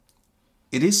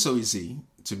It is so easy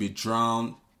to be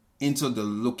drowned into the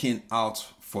looking out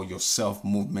for yourself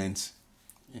movement,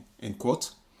 in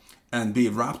quote, and be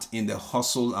wrapped in the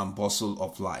hustle and bustle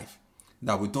of life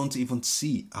that we don't even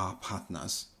see our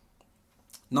partners.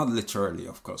 Not literally,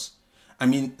 of course. I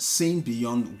mean, seeing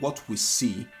beyond what we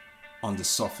see on the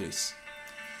surface.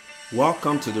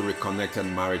 Welcome to the Reconnected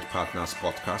Marriage Partners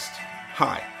podcast.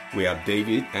 Hi, we are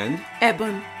David and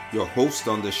Eben, your host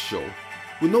on the show.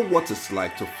 We know what it's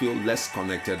like to feel less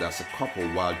connected as a couple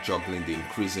while juggling the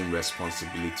increasing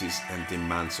responsibilities and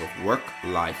demands of work,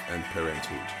 life, and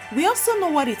parenthood. We also know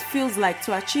what it feels like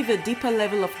to achieve a deeper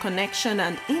level of connection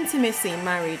and intimacy in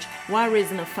marriage while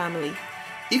raising a family.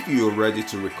 If you're ready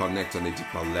to reconnect on a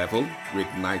deeper level,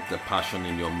 reignite the passion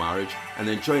in your marriage, and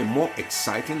enjoy a more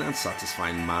exciting and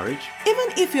satisfying marriage, even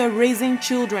if you're raising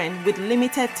children with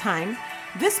limited time,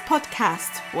 this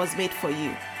podcast was made for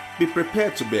you. Be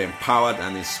prepared to be empowered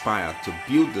and inspired to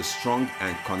build the strong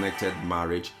and connected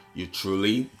marriage you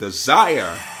truly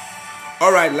desire.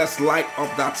 All right, let's light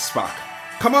up that spark.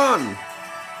 Come on!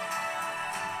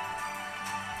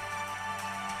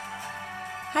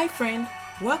 Hi friend,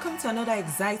 welcome to another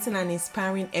exciting and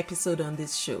inspiring episode on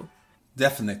this show.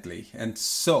 Definitely. And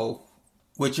so,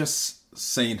 we're just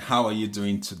saying, how are you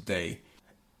doing today?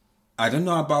 I don't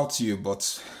know about you,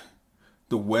 but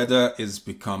the weather is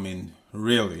becoming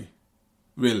really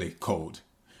cold,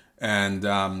 and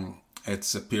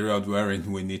it's a period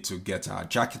wherein we need to get our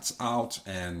jackets out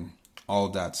and all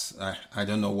that. I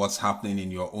don't know what's happening in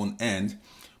your own end,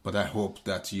 but I hope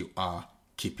that you are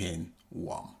keeping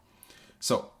warm.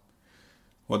 So,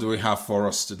 what do we have for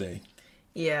us today?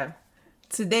 Yeah,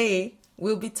 today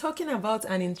we'll be talking about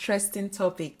an interesting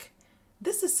topic.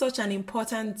 This is such an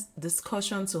important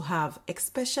discussion to have,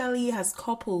 especially as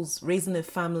couples raising a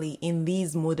family in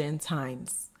these modern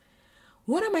times.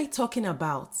 What am I talking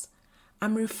about?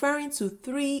 I'm referring to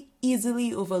 3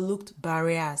 easily overlooked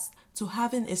barriers to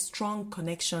having a strong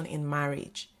connection in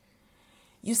marriage.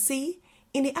 You see,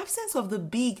 in the absence of the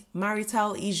big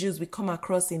marital issues we come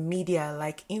across in media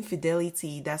like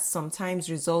infidelity that sometimes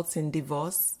results in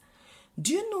divorce,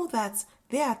 do you know that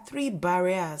there are 3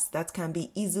 barriers that can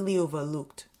be easily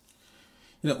overlooked?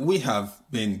 You know, we have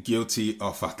been guilty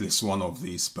of at least one of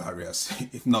these barriers,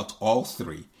 if not all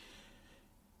 3.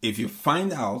 If you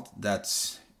find out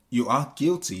that you are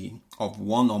guilty of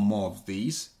one or more of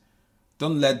these,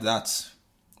 don't let that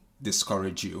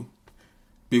discourage you.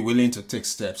 Be willing to take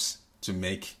steps to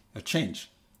make a change.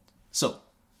 So,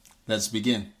 let's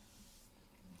begin.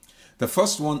 The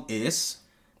first one is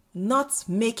not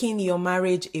making your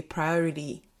marriage a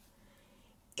priority.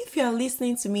 If you are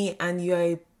listening to me and you are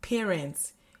a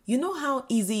parent, you know how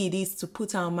easy it is to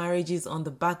put our marriages on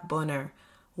the back burner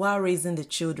while raising the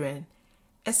children,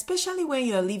 especially when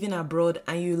you are living abroad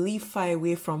and you live far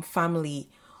away from family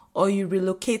or you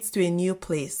relocate to a new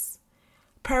place.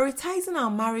 Prioritizing our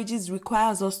marriages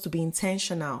requires us to be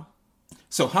intentional.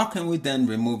 So how can we then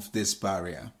remove this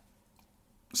barrier?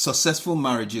 Successful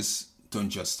marriages don't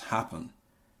just happen.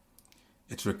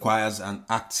 It requires an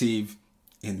active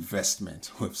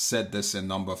investment. We've said this a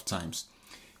number of times.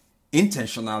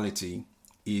 Intentionality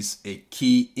is a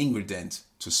key ingredient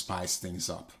to spice things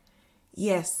up.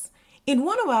 Yes. In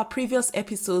one of our previous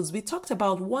episodes, we talked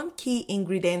about 1 key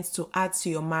ingredient to add to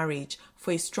your marriage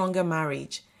for a stronger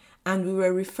marriage, and we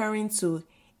were referring to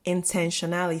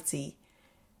intentionality.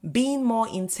 Being more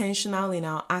intentional in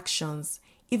our actions,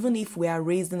 even if we are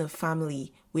raising a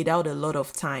family without a lot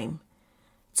of time.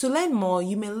 To learn more,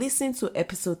 you may listen to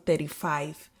episode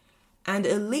 35, and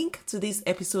a link to this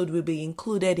episode will be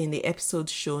included in the episode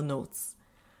show notes.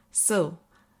 So,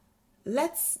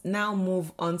 let's now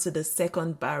move on to the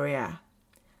second barrier.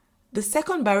 The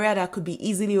second barrier that could be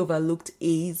easily overlooked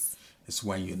is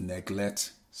when you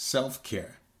neglect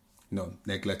self-care.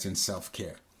 Neglecting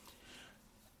self-care.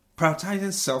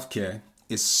 Prioritizing self-care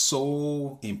is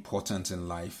so important in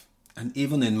life and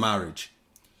even in marriage.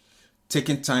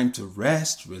 Taking time to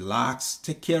rest, relax,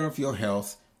 take care of your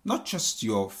health, not just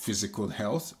your physical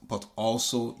health, but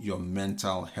also your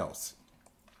mental health.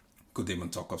 Could even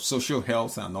talk of social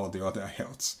health and all the other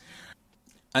healths.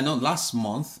 I know last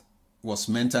month was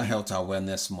Mental Health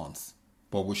Awareness Month,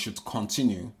 but we should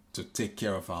continue to take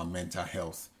care of our mental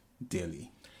health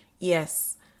daily.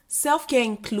 Yes, self-care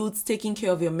includes taking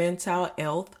care of your mental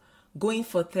health, going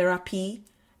for therapy,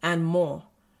 and more.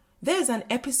 There's an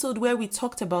episode where we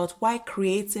talked about why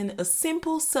creating a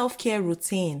simple self-care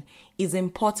routine is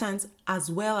important, as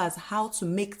well as how to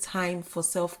make time for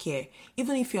self-care,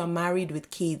 even if you're married with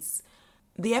kids.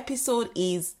 The episode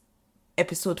is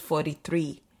episode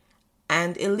 43,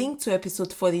 and a link to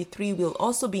episode 43 will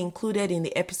also be included in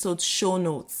the episode show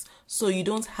notes, so you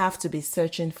don't have to be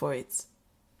searching for it.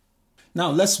 Now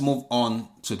let's move on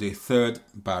to the third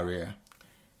barrier.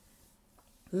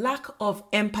 Lack of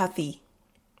empathy.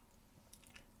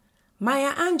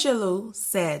 Maya Angelou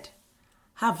said,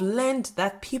 "Have learned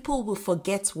that people will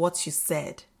forget what you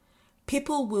said.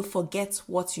 People will forget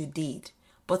what you did,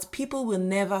 but people will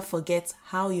never forget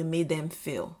how you made them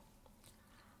feel."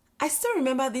 I still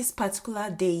remember this particular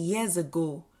day years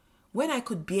ago when I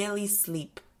could barely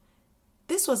sleep.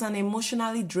 This was an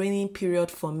emotionally draining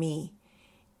period for me.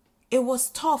 It was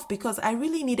tough because I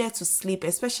really needed to sleep,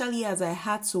 especially as I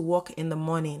had to work in the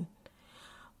morning.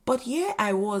 But here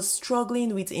I was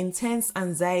struggling with intense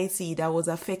anxiety that was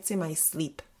affecting my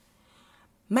sleep.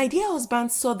 My dear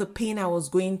husband saw the pain I was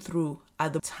going through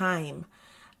at the time,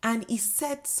 and he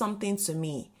said something to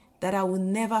me that I will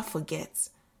never forget.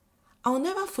 I'll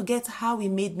never forget how he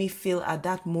made me feel at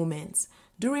that moment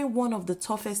during one of the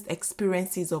toughest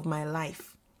experiences of my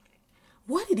life.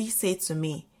 What did he say to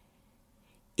me?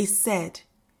 He said,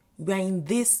 "We're in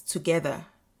this together."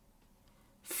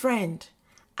 Friend,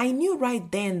 I knew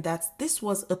right then that this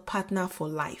was a partner for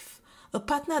life, a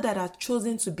partner that had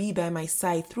chosen to be by my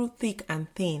side through thick and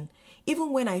thin,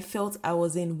 even when I felt I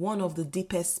was in one of the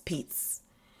deepest pits.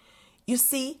 You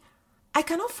see, I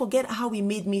cannot forget how he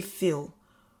made me feel.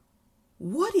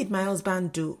 What did my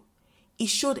husband do? He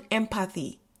showed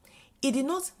empathy. He did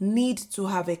not need to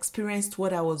have experienced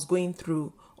what I was going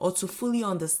through or to fully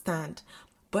understand,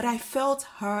 but I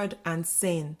felt heard and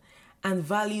seen and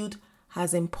valued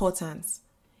as important,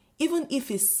 even if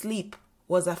his sleep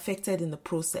was affected in the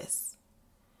process.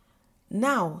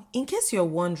 Now, in case you're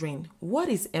wondering, what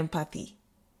is empathy?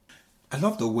 I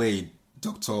love the way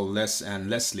Dr.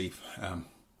 Leslie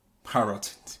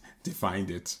Parrott defined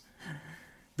it.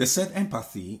 They said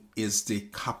empathy is the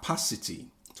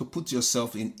capacity to put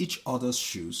yourself in each other's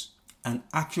shoes and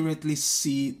accurately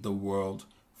see the world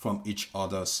from each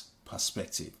other's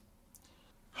perspective.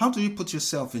 How do you put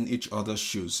yourself in each other's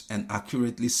shoes and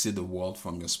accurately see the world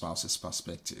from your spouse's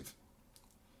perspective?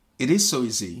 It is so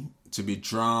easy to be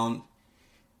drowned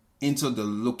into the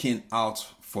looking out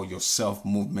for yourself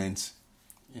movement,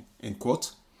 in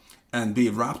quote, and be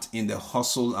wrapped in the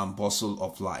hustle and bustle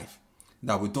of life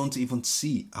that we don't even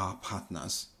see our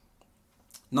partners.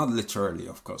 Not literally,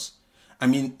 of course. I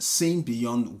mean, seeing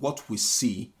beyond what we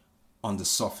see on the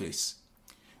surface.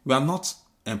 We are not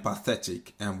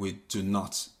empathetic and we do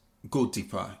not go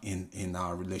deeper in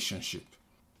our relationship.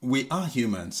 We are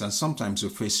humans and sometimes we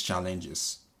face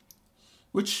challenges,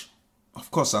 which of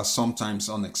course are sometimes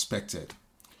unexpected.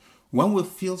 When we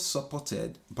feel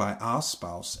supported by our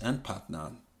spouse and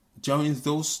partner during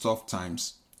those tough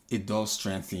times, it does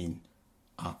strengthen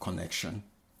our connection.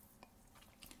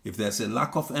 If there's a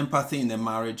lack of empathy in a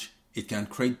marriage, it can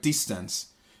create distance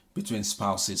between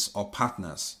spouses or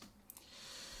partners.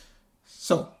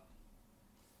 So,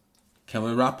 can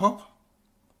we wrap up?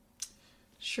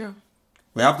 Sure.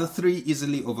 We have the 3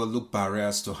 easily overlooked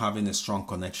barriers to having a strong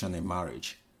connection in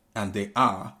marriage. And they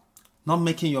are not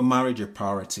making your marriage a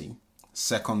priority.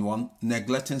 Second one,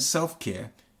 neglecting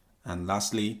self-care. And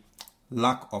lastly,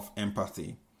 lack of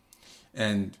empathy.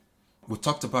 And we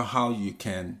talked about how you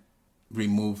can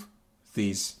remove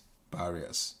these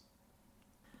barriers.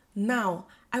 Now,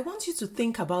 I want you to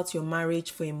think about your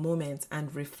marriage for a moment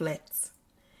and reflect.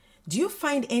 Do you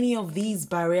find any of these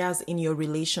barriers in your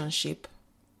relationship?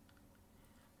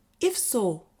 If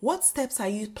so, what steps are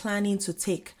you planning to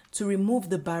take to remove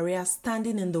the barriers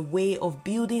standing in the way of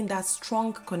building that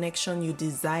strong connection you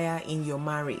desire in your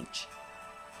marriage?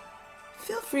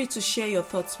 Feel free to share your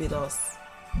thoughts with us.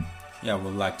 Yeah,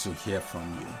 we'd like to hear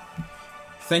from you.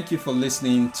 Thank you for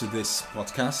listening to this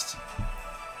podcast.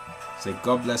 Say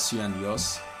God bless you and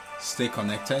yours. Stay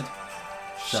connected.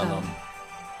 Shalom.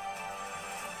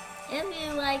 If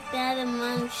you like Dad and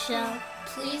Mom's show,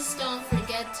 please don't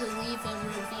forget to leave a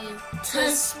review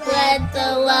to spread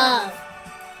the love.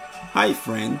 Hi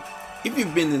friend, if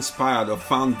you've been inspired or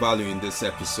found value in this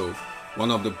episode,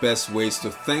 one of the best ways to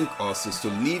thank us is to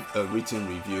leave a written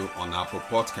review on Apple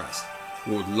Podcast.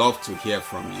 We would love to hear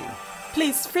from you.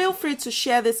 Please feel free to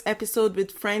share this episode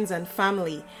with friends and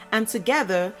family, and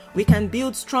together we can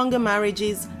build stronger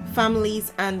marriages,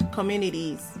 families, and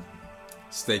communities.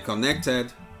 Stay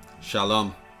connected.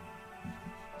 Shalom.